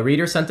 So a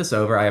reader sent this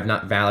over. I have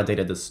not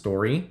validated the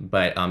story,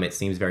 but it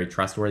seems very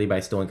trustworthy, but I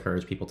still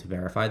encourage people to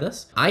verify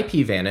this.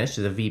 IPVanish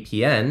is a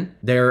VPN.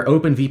 Their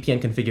OpenVPN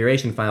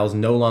configuration files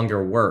no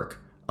longer work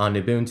on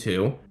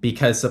Ubuntu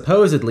because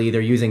supposedly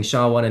they're using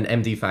SHA-1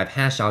 and MD5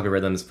 hash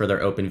algorithms for their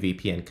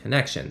OpenVPN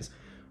connections,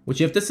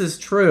 which, if this is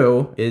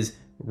true, is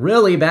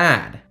really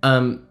bad.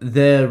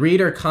 The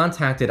reader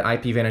contacted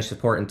IPVanish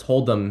support and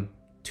told them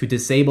to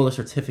disable the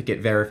certificate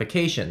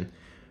verification,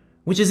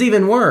 which is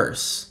even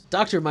worse.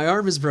 Doctor, my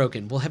arm is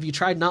broken. Well, have you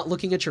tried not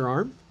looking at your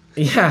arm?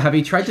 Yeah, have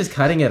you tried just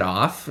cutting it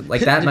off?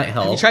 Like, that might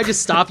help. Have you tried to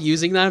stop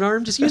using that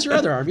arm? Just use your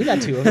other arm. You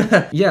got two of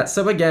them. Yeah,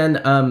 so again,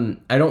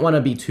 I don't want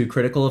to be too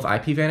critical of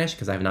IPVanish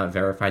because I have not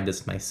verified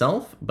this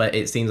myself, but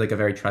it seems like a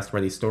very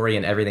trustworthy story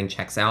and everything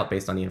checks out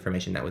based on the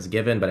information that was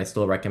given, but I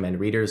still recommend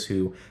readers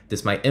who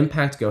this might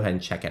impact, go ahead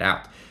and check it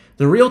out.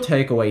 The real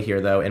takeaway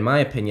here, though, in my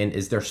opinion,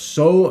 is there's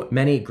so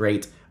many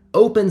great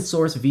open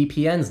source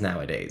VPNs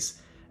nowadays,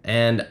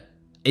 and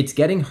it's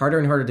getting harder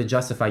and harder to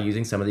justify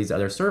using some of these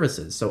other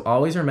services. So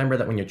always remember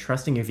that when you're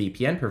trusting your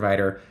VPN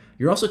provider,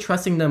 you're also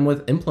trusting them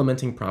with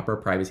implementing proper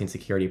privacy and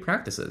security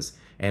practices.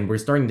 And we're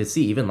starting to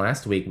see, even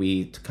last week,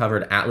 we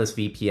covered Atlas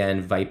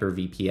VPN, Viper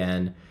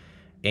VPN,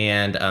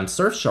 and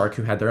Surfshark,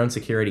 who had their own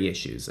security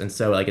issues. And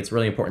so it's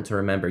really important to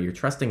remember you're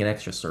trusting an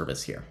extra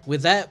service here.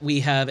 With that,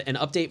 we have an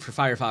update for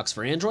Firefox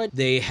for Android.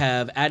 They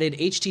have added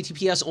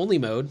HTTPS only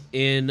mode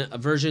in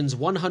versions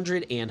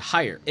 100 and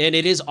higher, and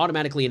it is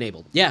automatically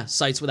enabled. Yeah,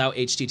 sites without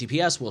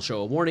HTTPS will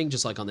show a warning,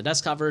 just like on the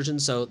desktop version,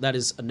 so that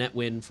is a net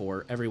win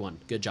for everyone.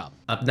 Good job.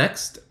 Up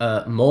next,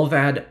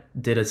 Mullvad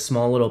did a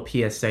small little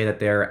PSA that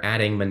they're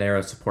adding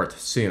Monero support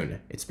soon.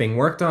 It's being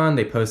worked on.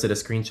 They posted a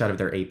screenshot of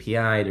their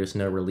API. There's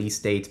no release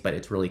date, but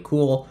it's really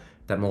cool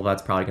that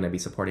Mullvad's probably going to be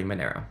supporting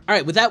Monero. All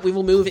right, with that, we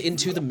will move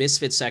into the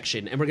Misfits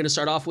section, and we're going to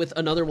start off with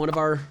another one of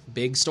our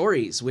big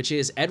stories, which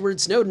is Edward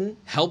Snowden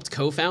helped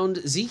co-found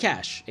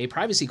Zcash, a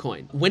privacy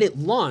coin. When it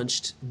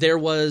launched, there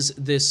was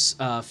this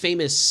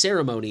famous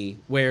ceremony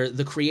where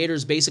the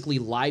creators basically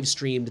live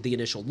streamed the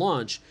initial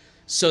launch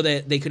so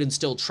that they could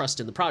instill trust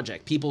in the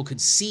project. People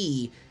could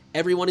see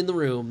everyone in the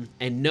room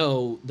and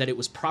know that it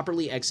was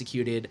properly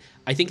executed.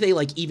 I think they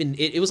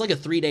it was like a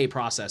 3-day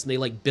process, and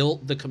they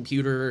built the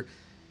computer,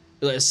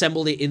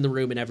 assembled it in the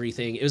room and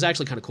everything. It was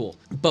actually kind of cool.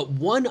 But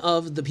one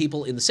of the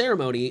people in the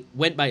ceremony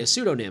went by a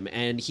pseudonym,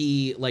 and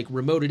he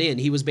remoted in.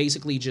 He was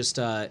basically just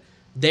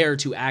there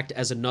to act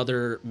as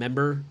another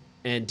member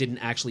and didn't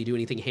actually do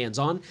anything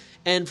hands-on.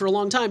 And for a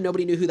long time,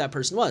 nobody knew who that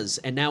person was.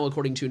 And now,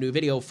 according to a new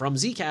video from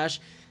Zcash,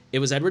 it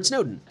was Edward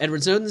Snowden.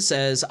 Edward Snowden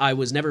says, "I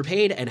was never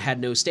paid and had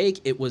no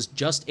stake. It was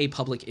just a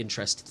public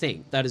interest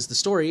thing." That is the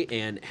story,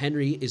 and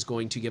Henry is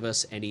going to give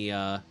us any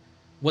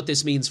what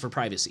this means for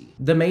privacy.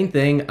 The main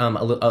thing,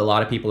 a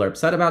lot of people are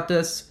upset about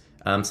this.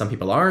 Some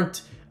people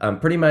aren't.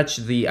 Pretty much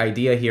the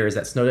idea here is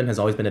that Snowden has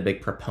always been a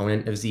big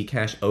proponent of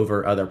Zcash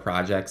over other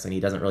projects, and he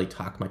doesn't really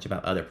talk much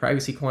about other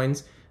privacy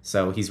coins.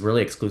 So he's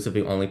really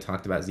exclusively only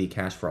talked about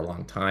Zcash for a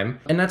long time.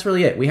 And that's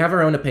really it. We have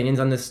our own opinions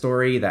on this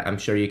story that I'm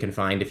sure you can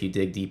find if you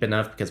dig deep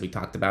enough, because we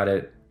talked about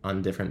it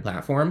on different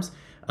platforms.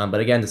 But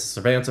again, this is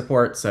surveillance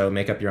report, so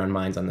make up your own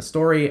minds on the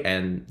story,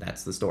 and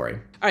that's the story.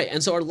 All right,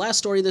 and so our last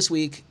story this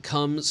week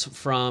comes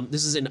from,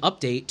 this is an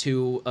update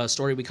to a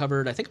story we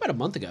covered, I think, about a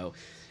month ago.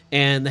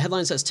 And the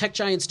headline says, tech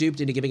giants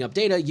duped into giving up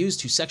data used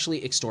to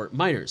sexually extort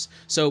minors.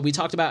 So we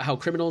talked about how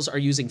criminals are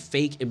using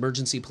fake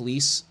emergency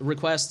police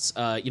requests.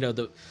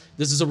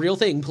 This is a real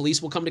thing.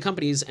 Police will come to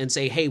companies and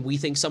say, hey, we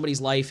think somebody's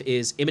life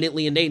is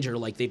imminently in danger,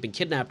 like they've been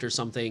kidnapped or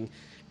something,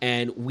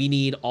 and we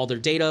need all their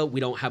data.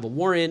 We don't have a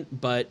warrant,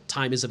 but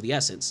time is of the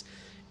essence.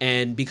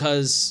 And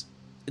because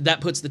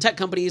that puts the tech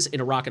companies in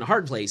a rock and a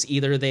hard place.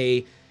 Either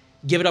they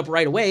give it up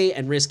right away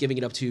and risk giving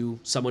it up to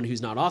someone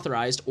who's not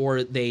authorized,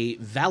 or they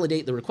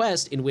validate the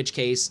request, in which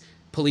case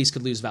police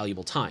could lose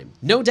valuable time.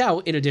 No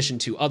doubt, in addition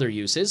to other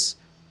uses,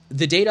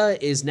 the data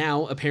is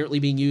now apparently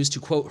being used to,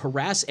 quote,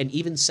 harass and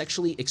even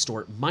sexually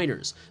extort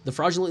minors. The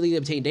fraudulently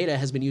obtained data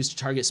has been used to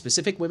target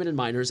specific women and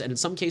minors, and in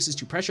some cases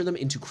to pressure them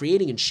into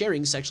creating and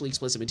sharing sexually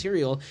explicit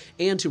material,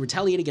 and to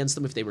retaliate against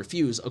them if they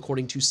refuse,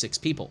 according to 6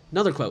 people.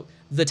 Another quote,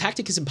 the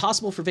tactic is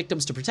impossible for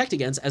victims to protect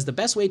against, as the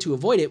best way to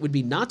avoid it would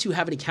be not to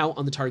have an account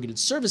on the targeted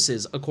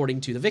services,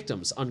 according to the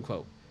victims,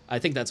 unquote. I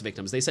think that's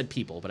victims. They said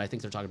people, but I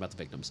think they're talking about the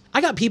victims.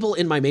 I got people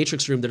in my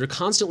Matrix room that are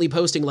constantly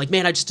posting like,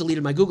 man, I just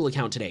deleted my Google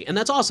account today. And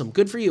that's awesome.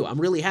 Good for you.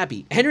 I'm really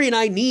happy. Henry and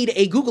I need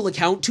a Google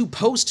account to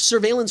post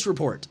surveillance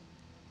report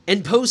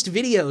and post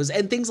videos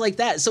and things like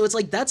that. So it's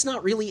like, that's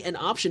not really an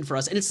option for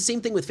us. And it's the same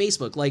thing with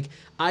Facebook. Like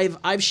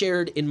I've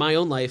shared in my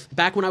own life,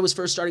 back when I was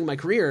first starting my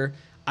career,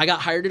 I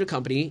got hired at a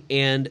company,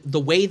 and the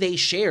way they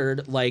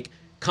shared like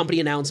company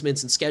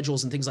announcements and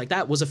schedules and things like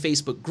that was a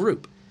Facebook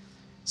group.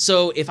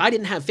 So if I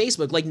didn't have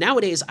Facebook, like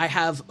nowadays I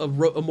have a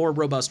more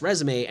robust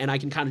resume, and I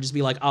can kind of just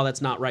be like, oh,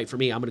 that's not right for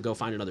me, I'm going to go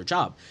find another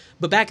job.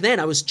 But back then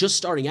I was just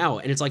starting out,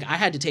 and it's like I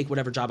had to take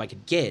whatever job I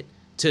could get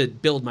to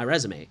build my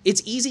resume.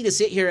 It's easy to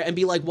sit here and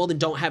be like, well, then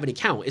don't have an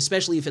account,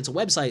 especially if it's a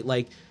website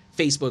like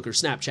Facebook or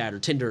Snapchat or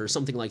Tinder or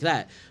something like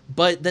that.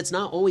 But that's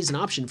not always an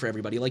option for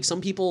everybody. Like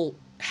some people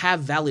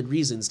have valid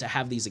reasons to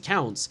have these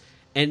accounts,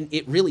 and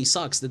it really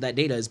sucks that that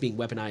data is being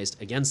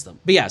weaponized against them.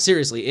 But yeah,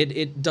 seriously,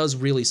 it does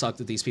really suck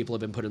that these people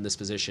have been put in this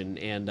position,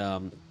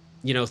 and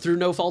through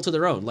no fault of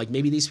their own. Like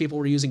maybe these people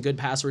were using good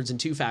passwords and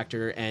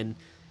 2-factor, and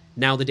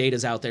now the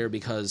data's out there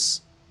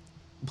because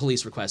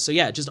police requests. So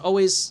yeah, just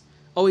always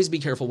be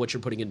careful what you're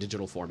putting in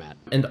digital format.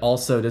 And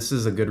also, this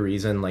is a good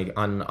reason, like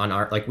on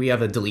our, like we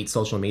have a delete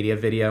social media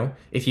video.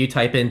 If you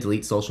type in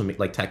delete social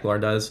media, like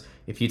Techlar does,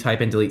 if you type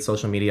in delete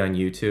social media on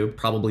YouTube,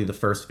 probably the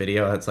first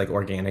video that's like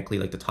organically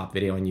like the top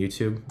video on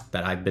YouTube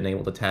that I've been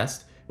able to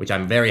test, which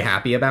I'm very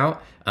happy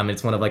about.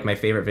 It's one of like my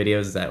favorite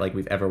videos that like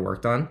we've ever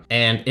worked on.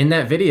 And in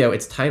that video,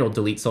 it's titled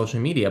delete social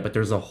media, but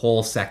there's a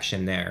whole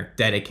section there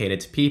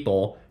dedicated to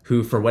people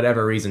who, for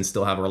whatever reason,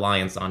 still have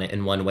reliance on it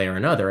in one way or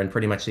another. And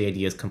pretty much the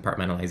idea is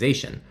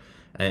compartmentalization.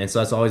 And so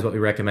that's always what we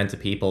recommend to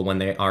people when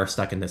they are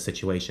stuck in the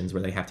situations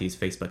where they have to use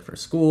Facebook for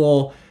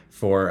school,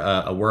 for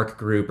a work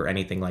group, or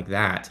anything like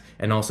that.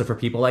 And also for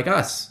people like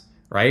us,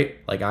 right?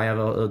 Like I have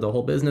the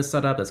whole business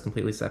set up that's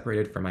completely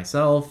separated from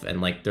myself. And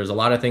like there's a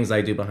lot of things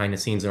I do behind the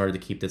scenes in order to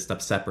keep this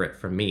stuff separate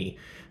from me.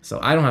 So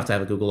I don't have to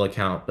have a Google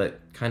account, but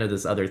kind of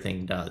this other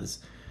thing does.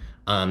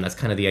 That's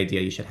kind of the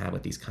idea you should have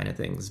with these kind of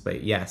things.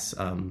 But yes,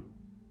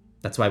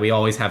 that's why we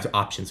always have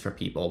options for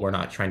people. We're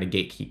not trying to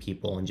gatekeep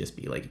people and just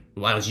be like,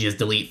 why don't you just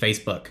delete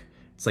Facebook?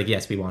 It's like,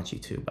 yes, we want you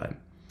to, but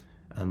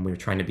we're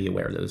trying to be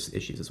aware of those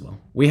issues as well.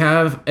 We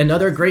have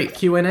another great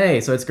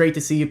Q&A. So it's great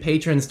to see you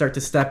patrons start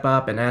to step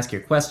up and ask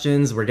your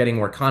questions. We're getting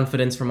more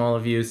confidence from all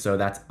of you, so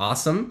that's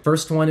awesome.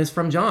 First one is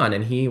from John,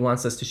 and he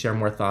wants us to share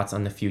more thoughts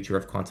on the future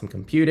of quantum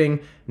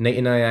computing. Nate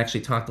and I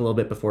actually talked a little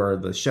bit before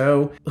the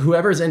show.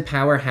 Whoever's in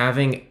power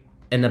having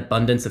an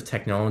abundance of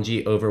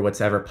technology over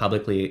what's ever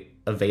publicly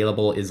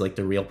available is like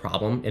the real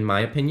problem, in my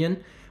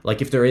opinion.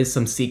 Like if there is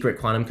some secret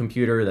quantum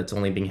computer that's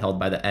only being held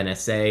by the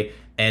NSA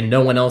and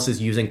no one else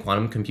is using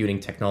quantum computing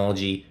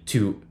technology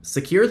to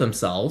secure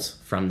themselves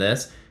from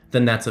this,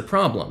 then that's a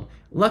problem.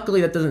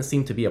 Luckily, that doesn't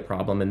seem to be a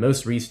problem, and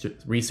most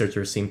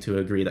researchers seem to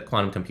agree that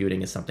quantum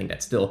computing is something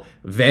that's still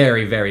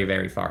very, very,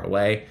 very far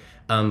away.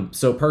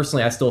 So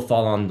personally, I still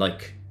fall on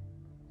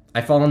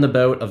the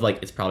boat of like,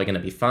 it's probably going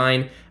to be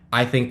fine.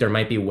 I think there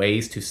might be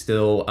ways to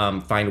still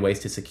find ways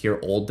to secure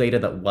old data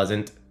that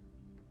wasn't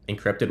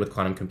encrypted with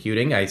quantum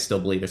computing. I still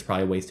believe there's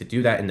probably ways to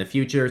do that in the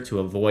future to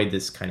avoid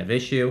this kind of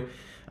issue.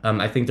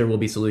 I think there will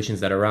be solutions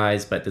that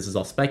arise, but this is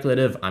all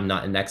speculative. I'm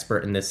not an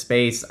expert in this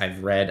space.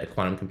 I've read a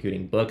quantum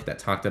computing book that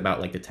talked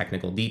about like the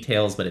technical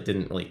details, but it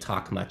didn't really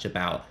talk much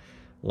about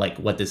like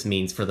what this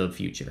means for the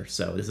future.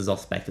 So this is all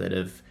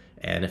speculative.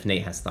 And if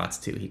Nate has thoughts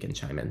too, he can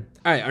chime in.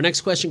 All right, our next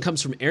question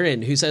comes from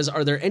Aaron, who says,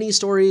 are there any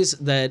stories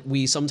that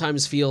we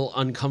sometimes feel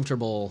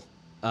uncomfortable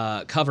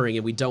covering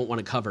and we don't want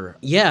to cover?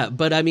 Yeah,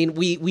 but I mean,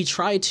 we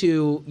try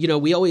to,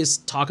 we always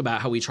talk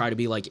about how we try to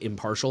be like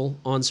impartial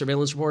on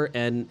Surveillance Report,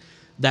 and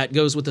that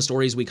goes with the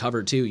stories we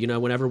cover too.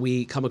 Whenever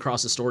we come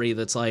across a story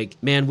that's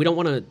like, man, we don't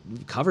want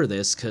to cover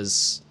this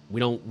because we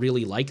don't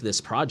really like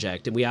this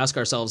project, and we ask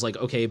ourselves like,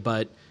 okay,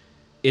 but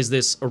is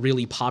this a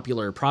really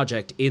popular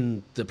project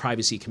in the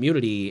privacy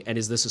community? And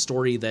is this a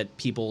story that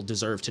people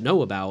deserve to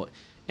know about?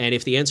 And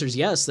if the answer is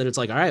yes, then it's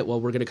like, all right,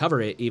 well, we're going to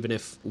cover it. Even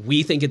if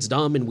we think it's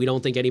dumb and we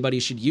don't think anybody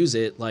should use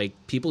it, like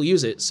people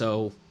use it.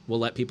 So we'll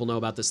let people know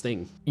about this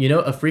thing.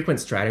 A frequent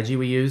strategy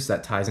we use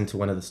that ties into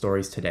one of the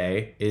stories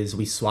today is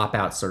we swap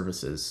out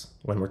services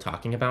when we're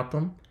talking about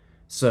them.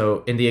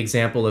 So in the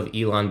example of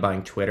Elon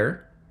buying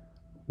Twitter,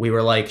 we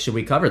were like, should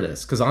we cover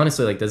this? Because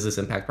honestly, like, does this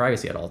impact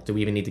privacy at all? Do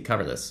we even need to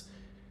cover this?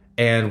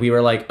 And we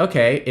were like,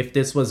 okay, if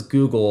this was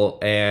Google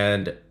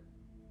and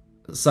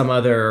some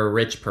other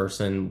rich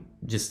person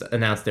just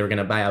announced they were going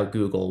to buy out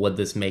Google, would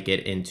this make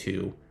it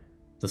into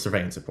the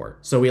surveillance report.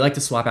 So we like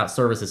to swap out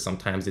services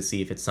sometimes to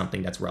see if it's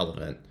something that's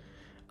relevant.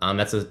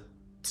 That's a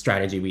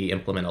strategy we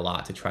implement a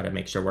lot to try to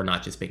make sure we're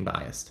not just being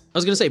biased. I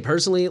was going to say,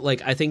 personally,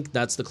 like, I think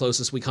that's the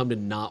closest we come to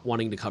not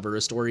wanting to cover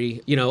a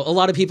story. You know, a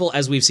lot of people,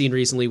 as we've seen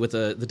recently with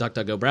the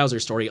DuckDuckGo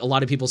browser story, a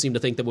lot of people seem to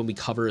think that when we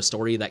cover a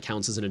story, that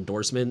counts as an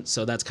endorsement.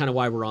 So that's kind of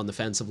why we're on the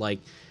fence of like,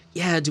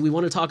 yeah, do we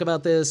want to talk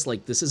about this?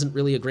 Like, this isn't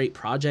really a great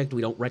project.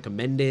 We don't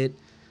recommend it.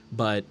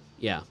 But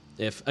yeah,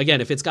 if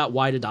it's got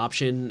wide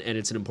adoption and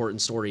it's an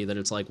important story, then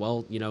it's like,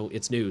 well, you know,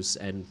 it's news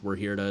and we're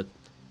here to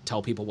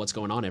tell people what's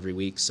going on every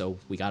week. So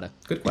we gotta.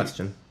 Good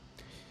question.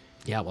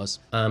 Yeah, it was.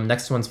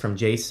 Next one's from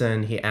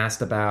Jason. He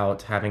asked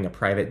about having a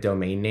private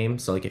domain name.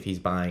 So like if he's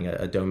buying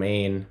a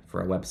domain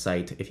for a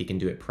website, if he can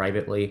do it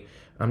privately.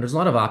 There's a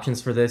lot of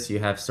options for this. You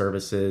have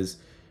services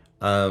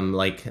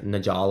like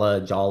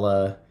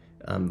Najala.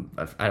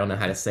 I don't know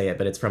how to say it,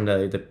 but it's from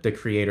the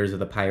creators of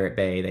the Pirate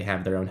Bay. They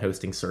have their own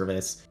hosting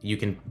service. You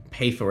can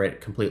pay for it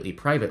completely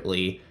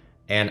privately.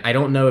 And I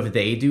don't know if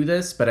they do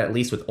this, but at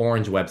least with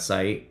Orange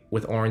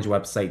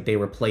Website, they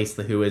replace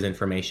the Whois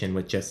information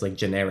with just like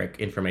generic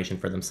information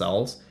for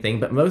themselves.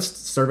 But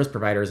most service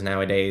providers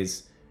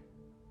nowadays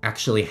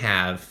actually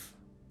have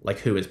like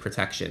Whois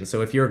protection.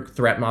 So if your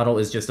threat model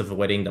is just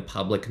avoiding the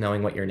public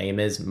knowing what your name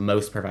is,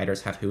 most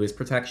providers have Whois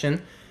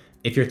protection.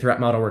 If your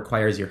threat model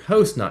requires your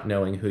host not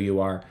knowing who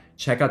you are,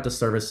 check out the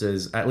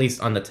services, at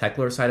least on the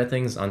Techlore side of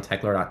things, on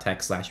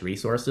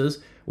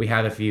techlore.tech/resources. We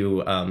have a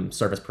few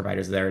service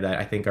providers there that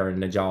I think are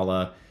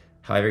Najala,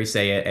 however you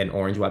say it, and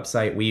Orange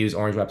Website. We use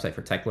Orange Website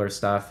for Techlore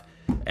stuff,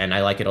 and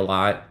I like it a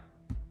lot.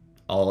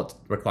 All it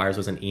requires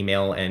was an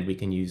email, and we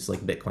can use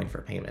like Bitcoin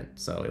for payment,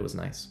 so it was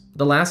nice.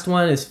 The last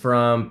one is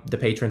from the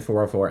patron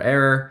 404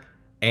 Error,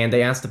 and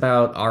they asked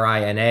about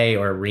RINA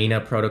or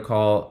RINA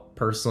protocol.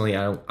 Personally,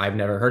 I've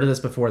never heard of this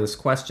before, this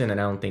question,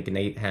 and I don't think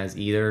Nate has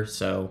either,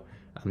 so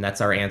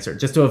that's our answer.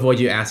 Just to avoid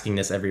you asking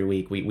this every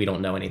week, we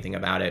don't know anything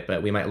about it,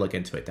 but we might look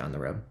into it down the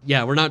road.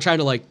 Yeah, we're not trying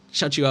to like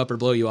shut you up or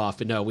blow you off,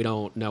 but no, we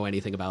don't know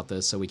anything about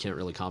this, so we can't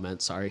really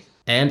comment. Sorry.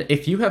 And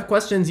if you have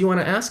questions you want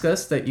to ask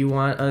us that you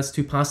want us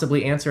to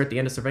possibly answer at the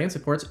end of Surveillance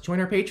Reports, join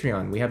our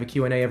Patreon. We have a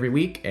Q&A every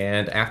week,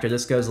 and after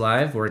this goes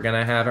live, we're going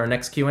to have our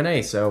next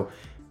Q&A. So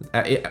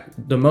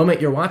the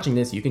moment you're watching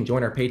this, you can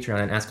join our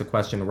Patreon and ask a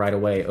question right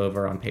away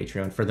over on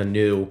Patreon for the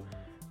new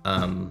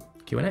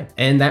Q&A.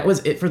 And that was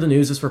it for the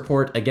news this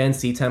report. Again,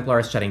 CTemplar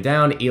is shutting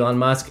down. Elon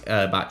Musk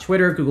bought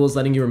Twitter. Google is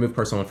letting you remove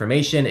personal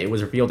information. It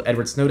was revealed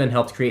Edward Snowden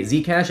helped create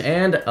Zcash,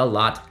 and a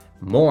lot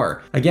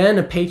more. Again,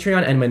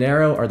 Patreon and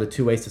Monero are the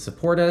two ways to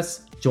support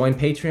us. Join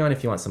Patreon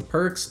if you want some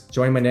perks.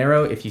 Join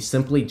Monero if you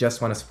simply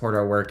just want to support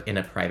our work in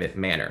a private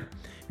manner.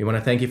 We want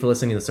to thank you for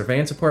listening to the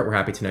Surveillance Report. We're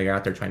happy to know you're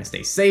out there trying to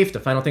stay safe. The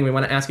final thing we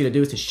want to ask you to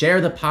do is to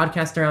share the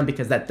podcast around,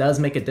 because that does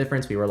make a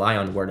difference. We rely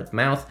on word of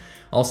mouth.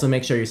 Also,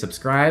 make sure you're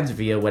subscribed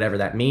via whatever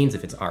that means,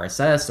 if it's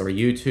RSS or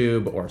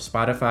YouTube or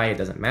Spotify, it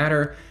doesn't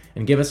matter.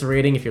 And give us a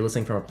rating if you're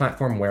listening from a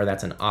platform where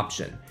that's an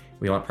option.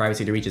 We want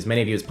privacy to reach as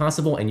many of you as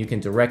possible, and you can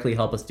directly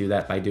help us do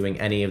that by doing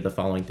any of the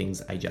following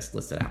things I just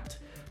listed out.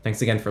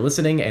 Thanks again for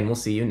listening, and we'll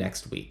see you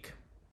next week.